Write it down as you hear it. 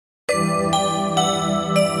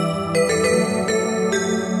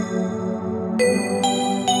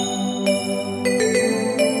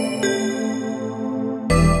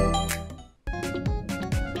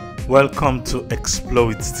Welcome to Explore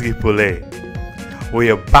with AAA. We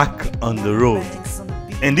are back on the road,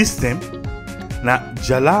 and this time, na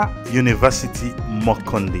NJALA University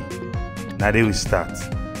MOKONDE. Now they will start.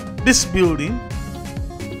 This building,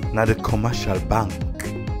 na the commercial bank.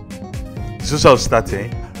 This is how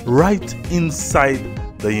starting right inside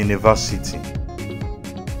the university.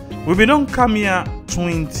 We be don't come here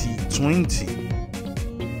 2020.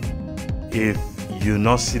 If you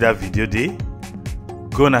not see that video day,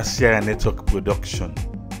 go na share a network production.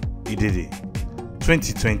 It did it.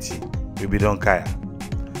 2020 we be don't care.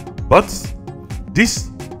 But this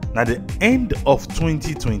now the end of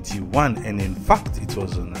 2021, and in fact it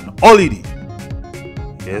was on an holiday.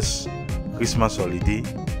 Yes, Christmas holiday.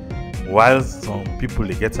 While some people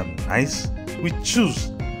they get them nice, we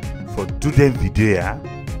choose for do them video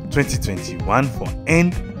 2021 for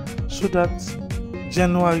end, so that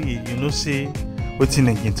January say what you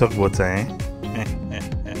can talk about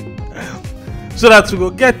so that we go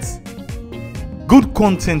get good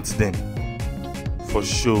content then for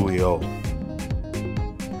sure we all.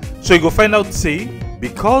 So you go find out say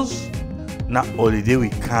because na holiday we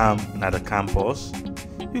come na the campus,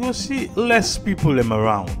 you go see less people them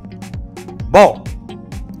around. But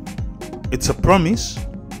it's a promise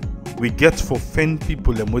we get for fan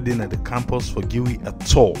people them within at the campus for give we a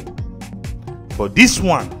tour. For this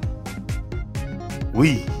one,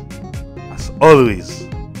 we as always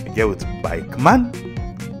we get with bike man,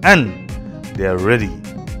 and they are ready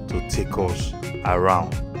to take us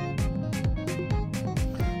around.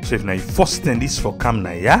 So if now you first time this for come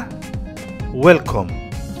na ya, welcome.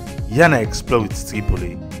 Yana Explore with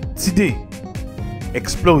AAA. Today,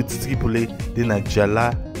 Explore with AAA in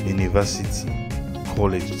NJALA University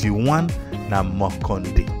College, the one na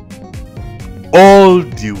MOKONDE. All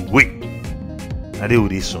the way. Now they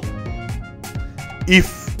would so.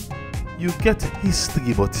 If you get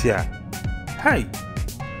history but here, hi,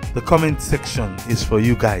 the comment section is for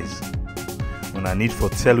you guys. When I need for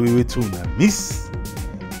tell we wait to miss,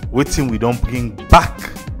 waiting we don't bring back,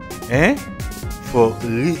 for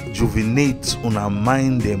rejuvenate on our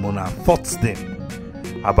mind them, on our thoughts them,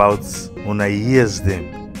 about on our years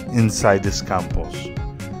them inside this campus.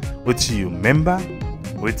 What you remember,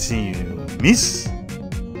 what you miss,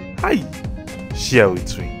 hi, share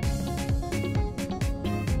with me.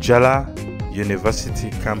 NJALA University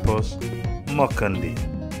Campus MOKONDE.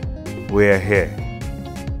 We're here.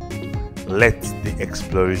 Let the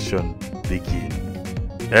exploration begin.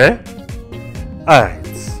 Alright.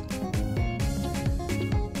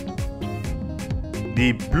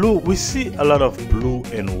 The blue, we see a lot of blue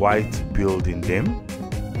and white building them.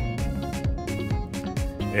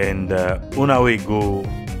 And una we go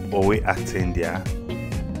or we attend there.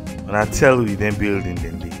 And I tell you them building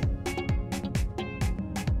them.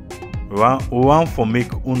 We want for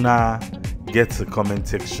make una get the comment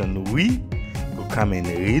section. We go come and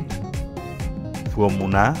read from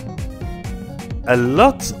una. A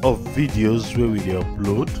lot of videos where we dey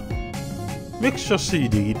upload. Make sure so you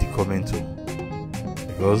dey read the comment too.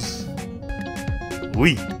 Because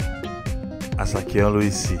we, as I can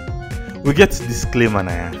always see, we get disclaimer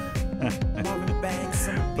now.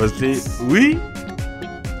 But say we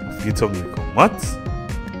get up we come what?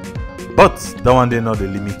 But that one they not the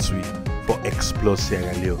limit we for Explore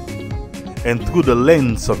Sierra Leone. And through the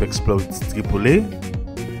lens of Explore with AAA,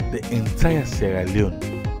 the entire Sierra Leone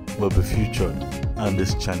will be featured on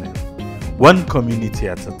this channel. One community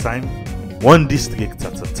at a time, one district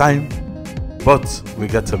at a time, but we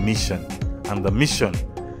got a mission. And the mission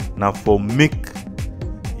now for make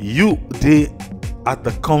you day at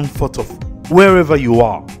the comfort of wherever you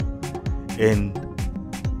are, and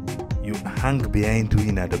you hang behind you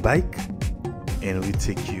in the bike, and we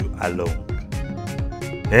take you along.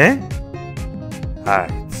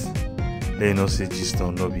 Alright. They know say just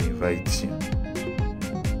don't be invite you.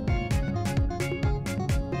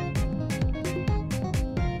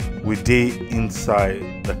 We day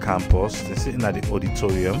inside the campus. They sit in the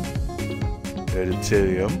auditorium. The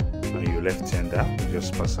auditorium on your left hander. We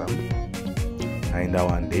just pass them. And that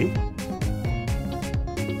one day.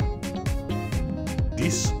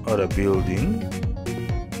 This other building,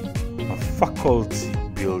 a faculty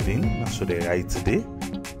building. That's what they write today.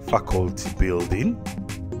 Faculty building.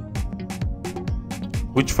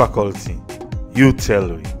 Which faculty? You tell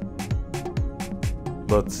me.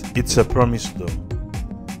 But it's a promise though.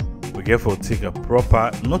 We get for take a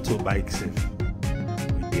proper, not to bike safe.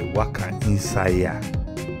 We dey worker inside here.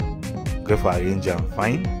 Get for arrange and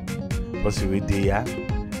find. Because we dey here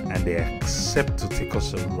and they accept to take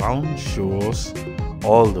us around, show us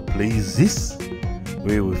all the places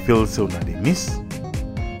where we feel so that they miss.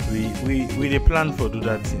 We dey plan for do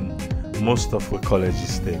that in most of the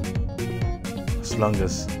colleges them. As long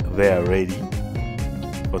as they are ready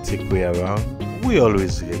for take way around, we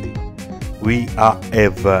always ready. We are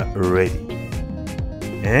ever ready.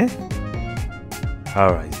 Eh?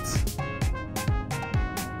 Alright.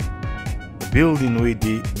 The building we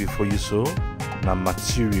did before you saw na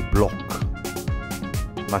material block.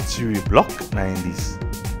 Material block na in this.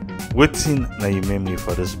 Waiting na your memory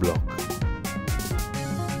for this block.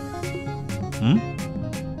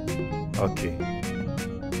 Okay.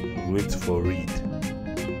 Wait for read.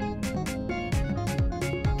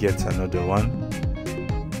 Get another one.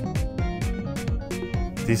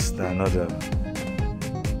 This is another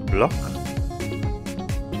block.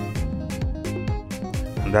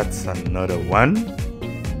 And that's another one.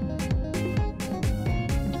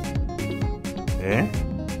 Eh?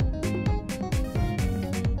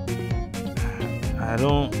 I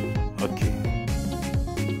don't. Okay.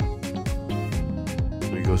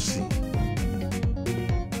 We go see.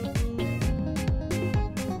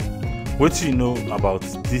 What do you know about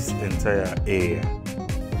this entire area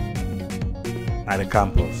and the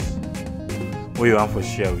campus? What you want to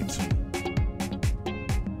share with me?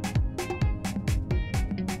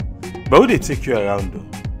 But would they take you around though?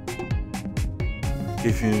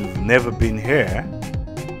 If you've never been here,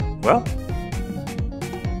 well,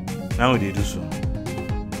 now they do so.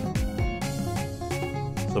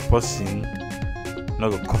 So person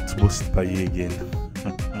not gonna cut boost by you again.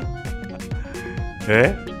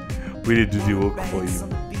 Eh? We did do the work for you.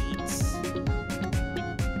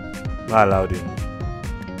 Not allow them.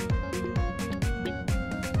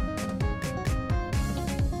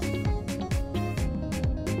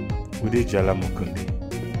 We did NJALA MOKONDE.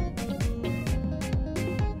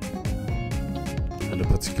 And the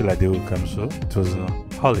particular day will come, so it was a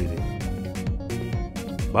holiday.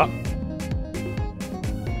 But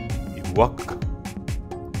if work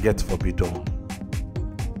get forbidden.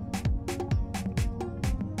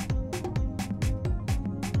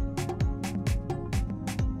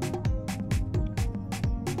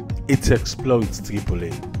 It explodes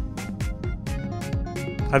AAA.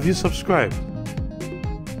 Have you subscribed?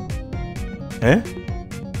 Eh?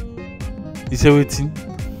 Is it waiting?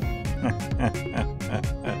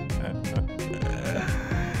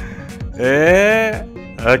 Eh?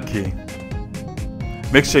 Okay.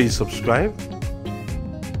 Make sure you subscribe.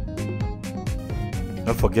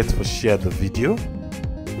 Don't forget to share the video.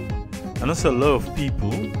 And also a lot of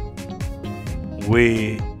people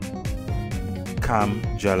we come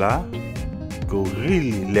NJALA go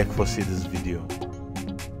really like for see this video.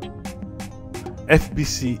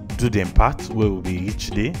 FBC do them part where will be each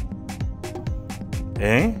day.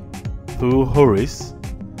 Through Horace,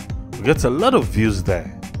 we get a lot of views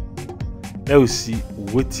there. Let we see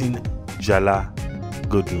waiting NJALA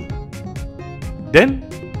go do. Then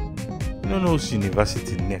you don't know which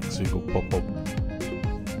university next we go pop up.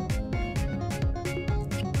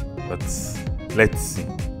 But let's see.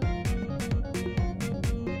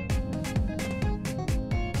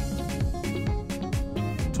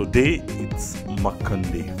 Today it's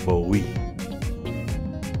MOKONDE for we.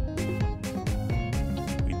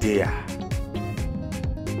 We there.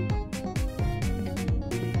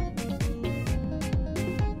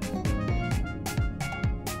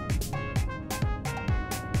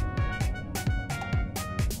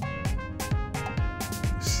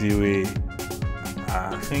 See we.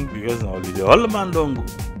 I think because now the whole man don't go.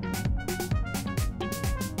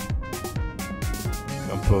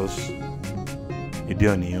 Campus.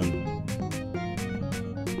 Leone.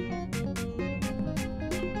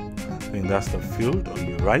 I think that's the field on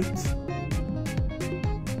your right.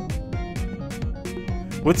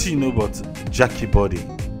 What do you know about Jackie body?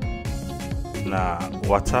 Na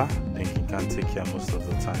water, then you can take care most of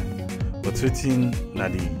the time. But waiting na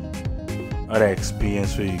the other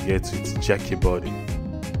experience where you get with Jackie body.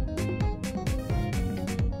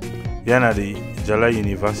 Yeah, na the NJALA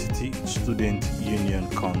University Student Union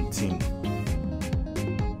Canteen.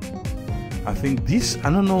 I think this, I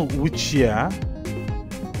don't know which year,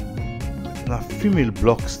 now female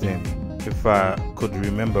blocks them, if I could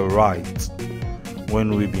remember right,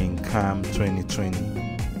 when we be in camp 2020.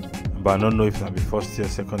 But I don't know if that be first year,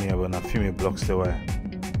 second year, but now female blocks they were.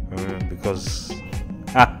 Because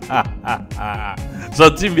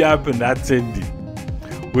something be happen that Sunday.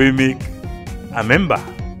 We make a member,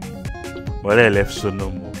 but I left so no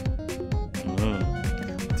more.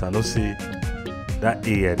 So I know see that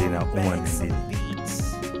area they now own and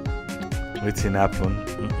waiting happen.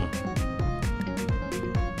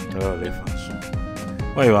 Oh, left and so.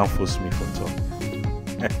 Why you want to force me for talk?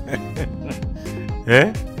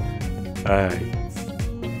 Eh? Alright.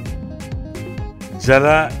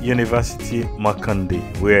 NJALA University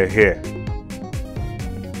MOKONDE, we're here.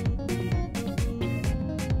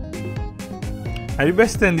 And the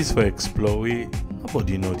best thing is for explore,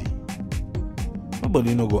 nobody know the.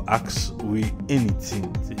 Nobody no go ask we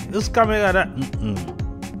anything. This camera that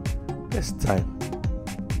best time.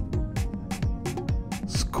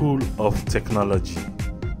 School of Technology.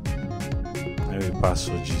 I will pass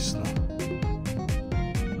for just now.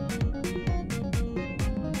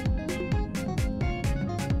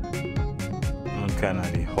 Kind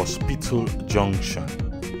of the hospital junction,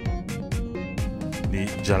 the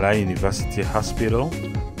NJALA University Hospital,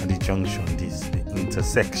 and the junction, this the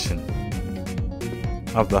intersection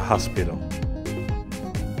of the hospital.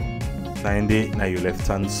 Now you left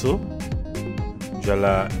hand so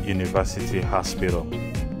NJALA University Hospital.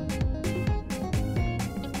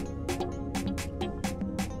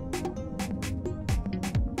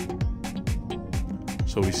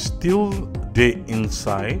 So we still there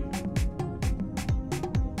inside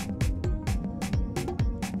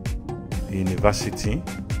the university.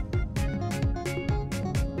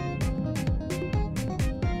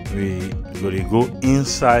 We go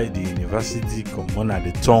inside the university, come on at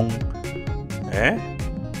the tongue,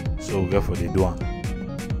 so we go for the door.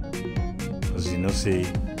 As you know, say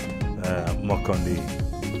MOKONDE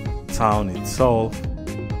town itself,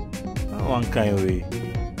 one kind of way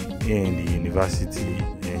in the university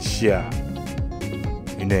and share,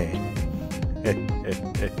 you know.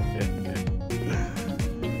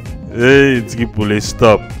 Hey, it's police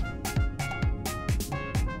stop.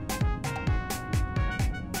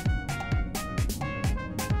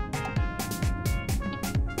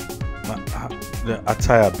 The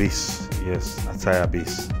attire base, yes, attire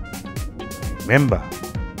base. Remember,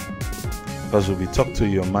 because when we talk to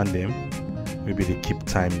your man them, maybe they keep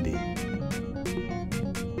time there.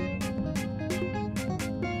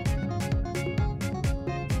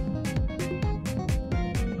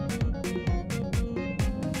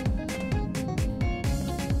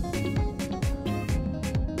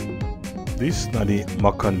 This is not the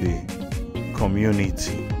MOKONDE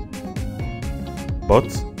community, but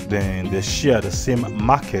then they share the same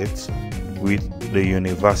market with the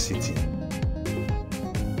university.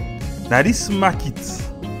 Now this market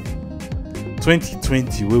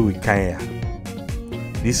 2020 where we can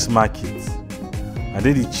this market, and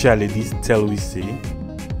then the chair ladies tell we say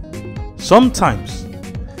sometimes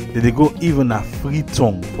they go even a free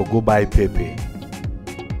tongue for go buy paper.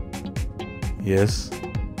 Yes.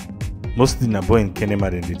 Mostly na boy in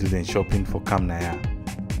Kenema then they do the shopping for Kamnaya.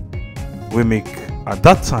 We make at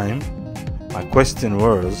that time, my question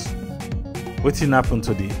was, what happened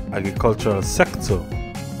to the agricultural sector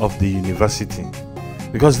of the university?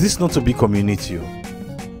 Because this not a big community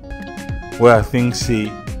where I think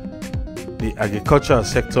say the agricultural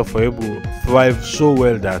sector for able thrive so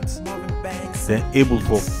well that they're able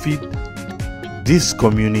to feed this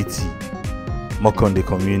community, MOKONDE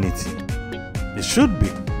community. It should be.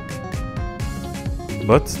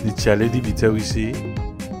 But the chalady be tell we say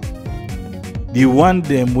the one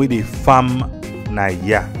them with the farm na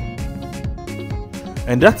ya.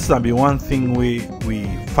 And that's be one thing we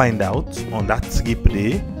find out on that skip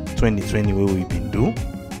day 2020 where we been do.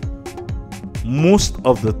 Most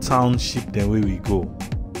of the township then where we go,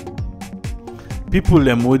 people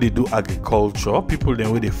them where they do agriculture, people them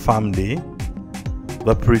where they farm day,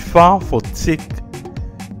 they prefer for take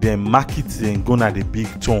their markets and go na the big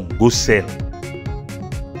town, go sell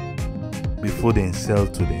before they sell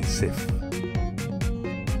to themselves.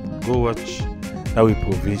 Go watch that we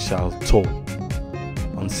provincial tour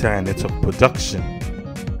on Sarah Network Production.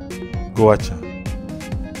 Go watch her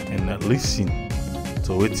and listen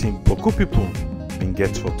to what Poku people can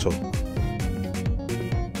get for talk.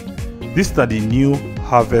 This is the New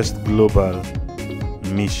Harvest Global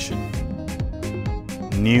Mission,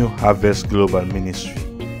 New Harvest Global Ministry.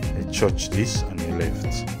 A church this on your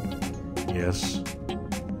left. Yes.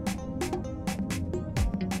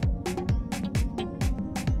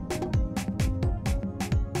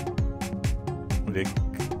 They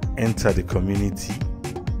enter the community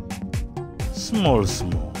small.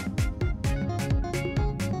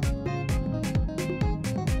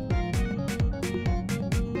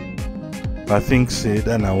 I think say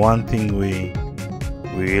that now one thing we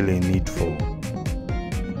really need for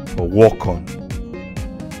work on.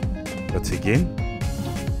 But again,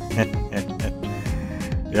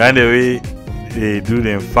 yeah, the way they do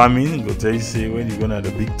them farming, go tell you say when you go to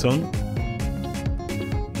the big town,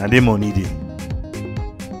 now they money there.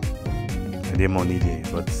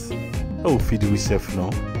 But how feed we self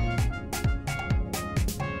now?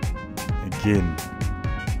 Again,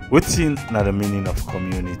 what's in now the meaning of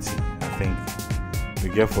community? I think We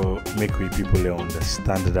get for make we people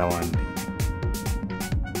understand that one day.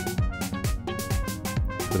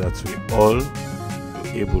 So that we all go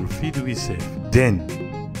able feed we safe. Then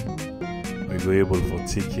we go able for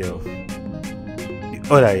take care of the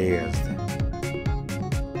other areas then.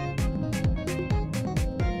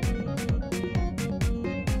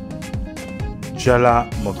 NJALA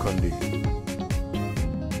MOKONDE.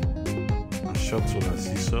 And short solar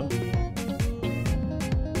seesaw.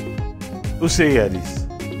 Who say here this?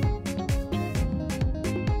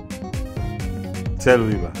 Tell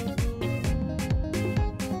Weaver.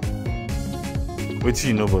 Wait till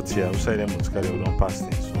you know about here. Outside them must carry don't pass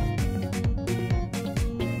things.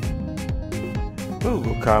 So we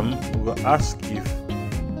will come, we will ask if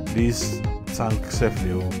this tank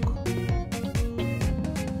safely hook.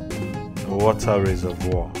 The water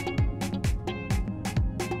reservoir.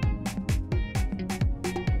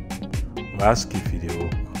 We'll ask if it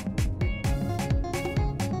hook.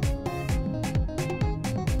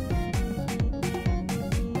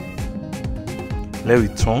 Let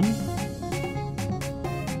it turn.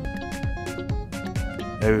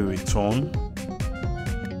 Let it return.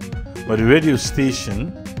 But the radio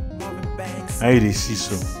station, I see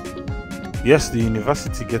so. Yes, the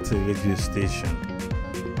university gets a radio station.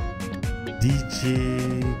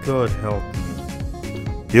 DJ, God help me.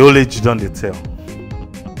 The old age done the tell.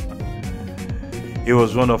 He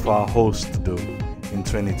was one of our hosts though in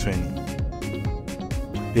 2020.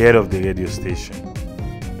 The head of the radio station.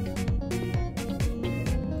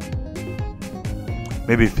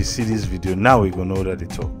 Maybe if you see this video, now we gonna know that they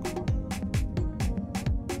talk.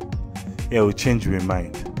 Yeah, we change our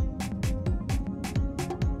mind.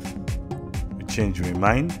 We change our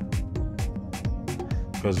mind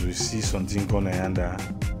because we see something going on there.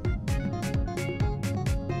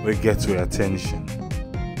 We get to attention,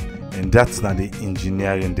 and that's not the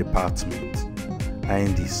engineering department.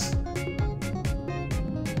 And this.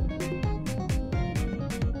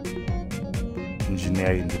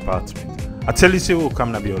 Engineering department. I tell you, say we'll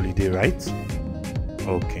come to be holiday, right?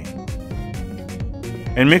 Okay.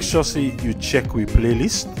 And make sure say you check with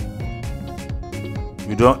playlist.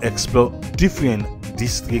 We don't explore different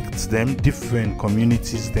districts, them different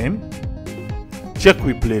communities, them. Check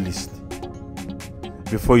with playlist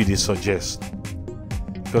before you suggest,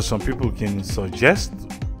 because some people can suggest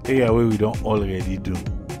area where we don't already do.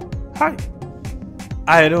 Hi,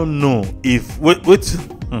 I don't know if what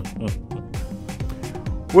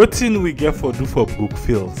thing we get for do for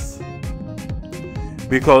Brookfields,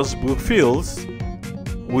 because Brookfields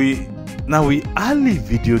we only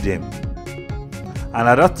video them, and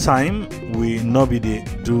at that time we not be they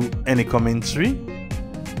do any commentary.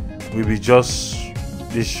 We be just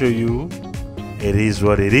they show you it is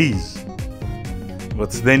what it is.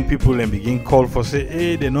 But then people then begin call for say,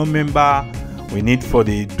 hey, they no member. We need for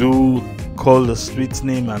they do call the street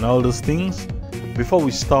name and all those things before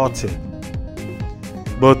we started.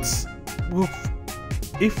 But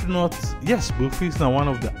if not, yes, Brookfields is now one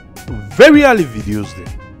of the very early videos there.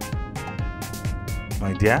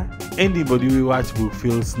 My dear, anybody will watch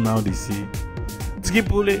Brookfields now, they see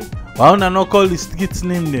Tripoli. Why not call the streets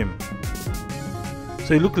name them?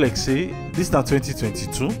 So it look like say this is now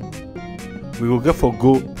 2022. We will get for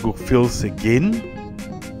go Brookfields again.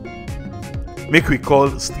 Make we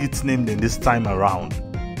call streets name them this time around.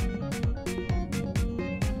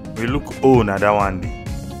 We look own at that one day.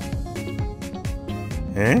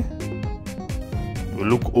 Eh? We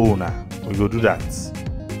look owner. We go do that.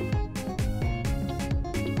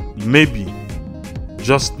 Maybe,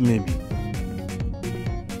 just maybe.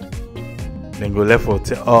 Then go left for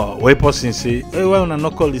where person say, hey, why wanna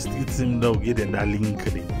not call the street name now? Get them that link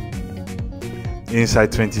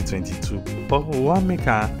inside 2022. But we want make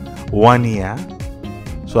a 1 year,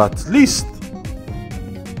 so at least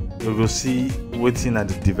we go see waiting at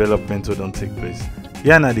the development will don't take place.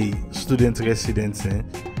 Yeah, na the student residents, the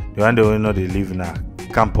one they know they live in a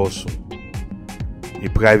campus, the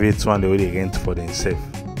private one they already rent for themselves.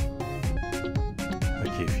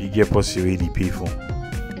 Okay, if you get possible, you pay for.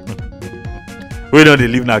 We know they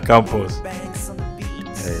live in a campus.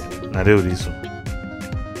 Now they will this one.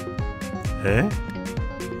 Eh?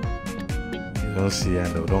 You don't see and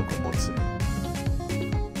they don't come out.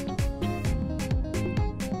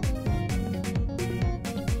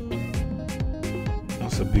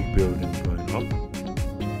 That's a big building going up.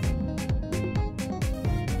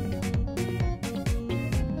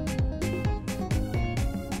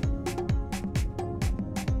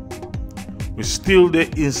 We're still there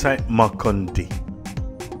inside MOKONDE.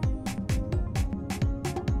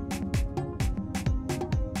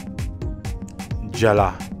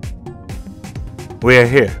 NJALA. We are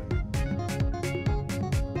here.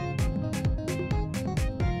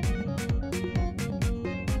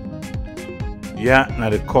 Yeah, now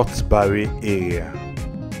the Cotsbury area.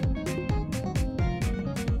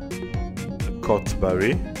 The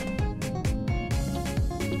Cotsbury.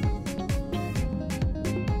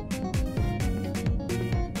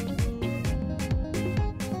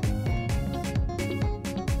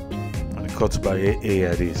 And the Cotsbury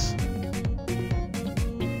area it is.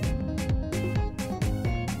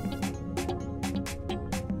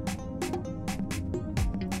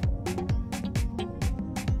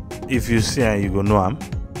 If you see him, you go know him.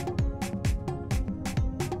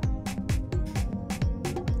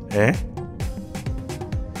 Eh?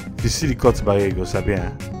 If you see the Cotsbury, you go sabi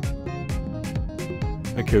him.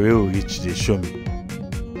 Okay, we will reach there. Show me.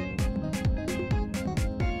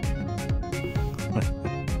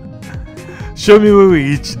 Show me where we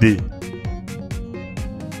reach there.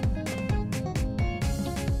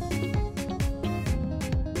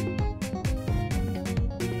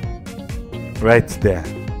 Right there.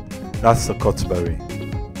 That's the Cotsbury.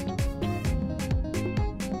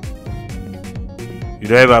 You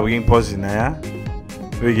don't ever bring person here.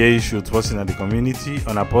 We get issue with person in the community,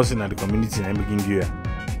 on a person in the community and begin here.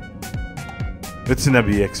 Let's not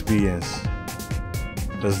be experience.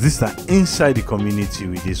 Because this is inside the community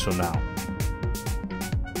with this one now.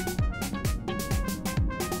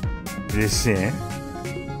 You see, eh?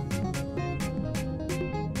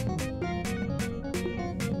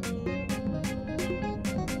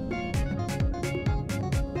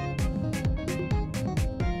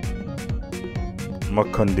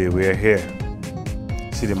 Mokonde, we are here.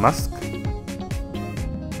 See the mosque?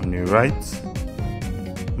 On your right,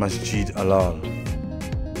 Masjid Alal.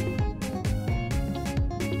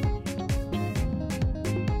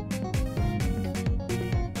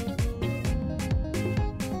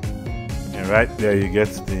 And right there you get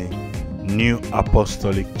the New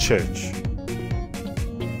Apostolic Church.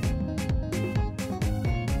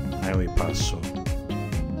 And we pass so.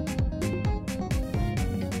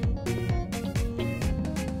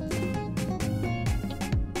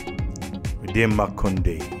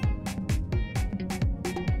 MOKONDE.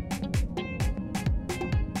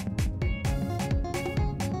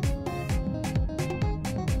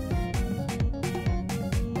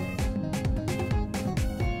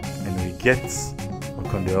 And we get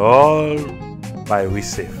MOKONDE all by we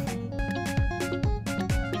safe.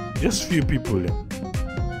 Just few people.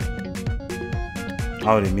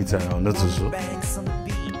 How they meet around, not so.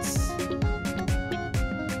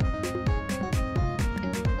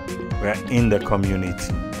 We are in the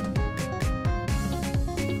community.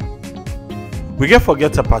 We can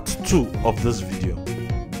forget a part 2 of this video.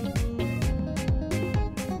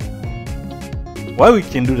 Why we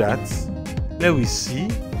can do that? Let we see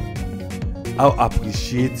how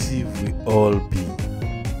appreciative we all be.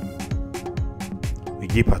 We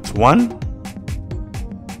give part 1.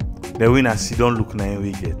 Then we na see don't look na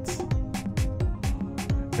we get.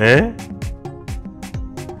 Eh?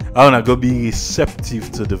 I wanna go be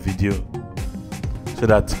receptive to the video so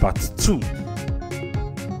that part 2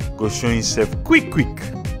 go show himself quick.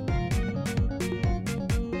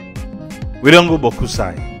 We don't go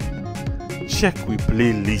Bokusai. Check we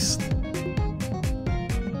playlist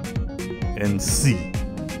and see.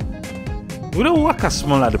 We don't work as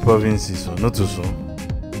small at the provinces, so not so.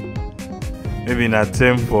 Maybe in a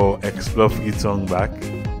time for explore free tongue back.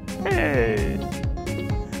 Hey.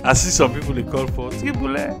 I see some people they call for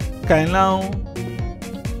Tribule, Kainlao,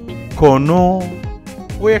 Kono.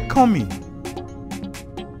 We're coming.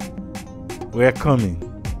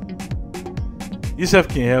 Yourself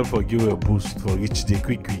can help for give a boost for each day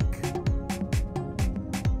quick.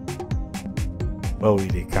 But will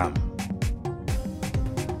they come?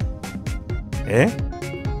 Eh?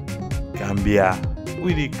 Gambia,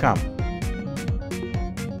 will they come?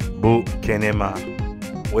 Bo Kenema,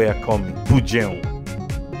 we're coming. Bujeon.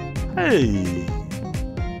 Hey,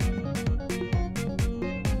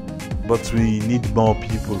 but we need more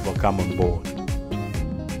people for come on board.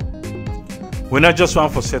 We're not just one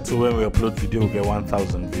for settle when we upload video, we get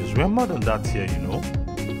 1,000 views. We're more than that here, you know.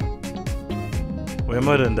 We're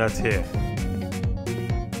more than that here.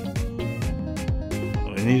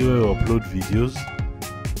 We need when we upload videos,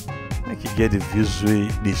 make you get the views way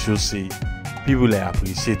they should say people like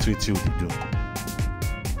appreciate what you do.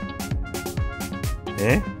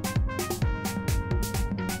 Eh?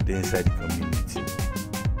 Inside the community.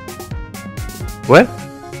 Well,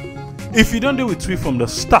 if you don't do it from the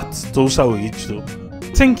start to also reach though,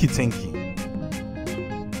 thank you.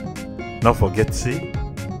 Not forget say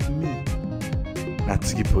me,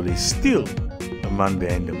 Natigipole, still the man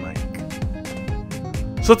behind the mic.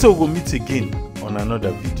 So till we'll meet again on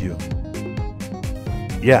another video.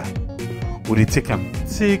 Yeah, we'll take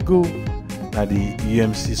go na the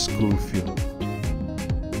UMC school film.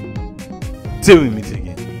 Till we meet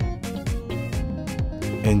again,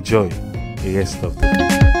 enjoy the rest of the day.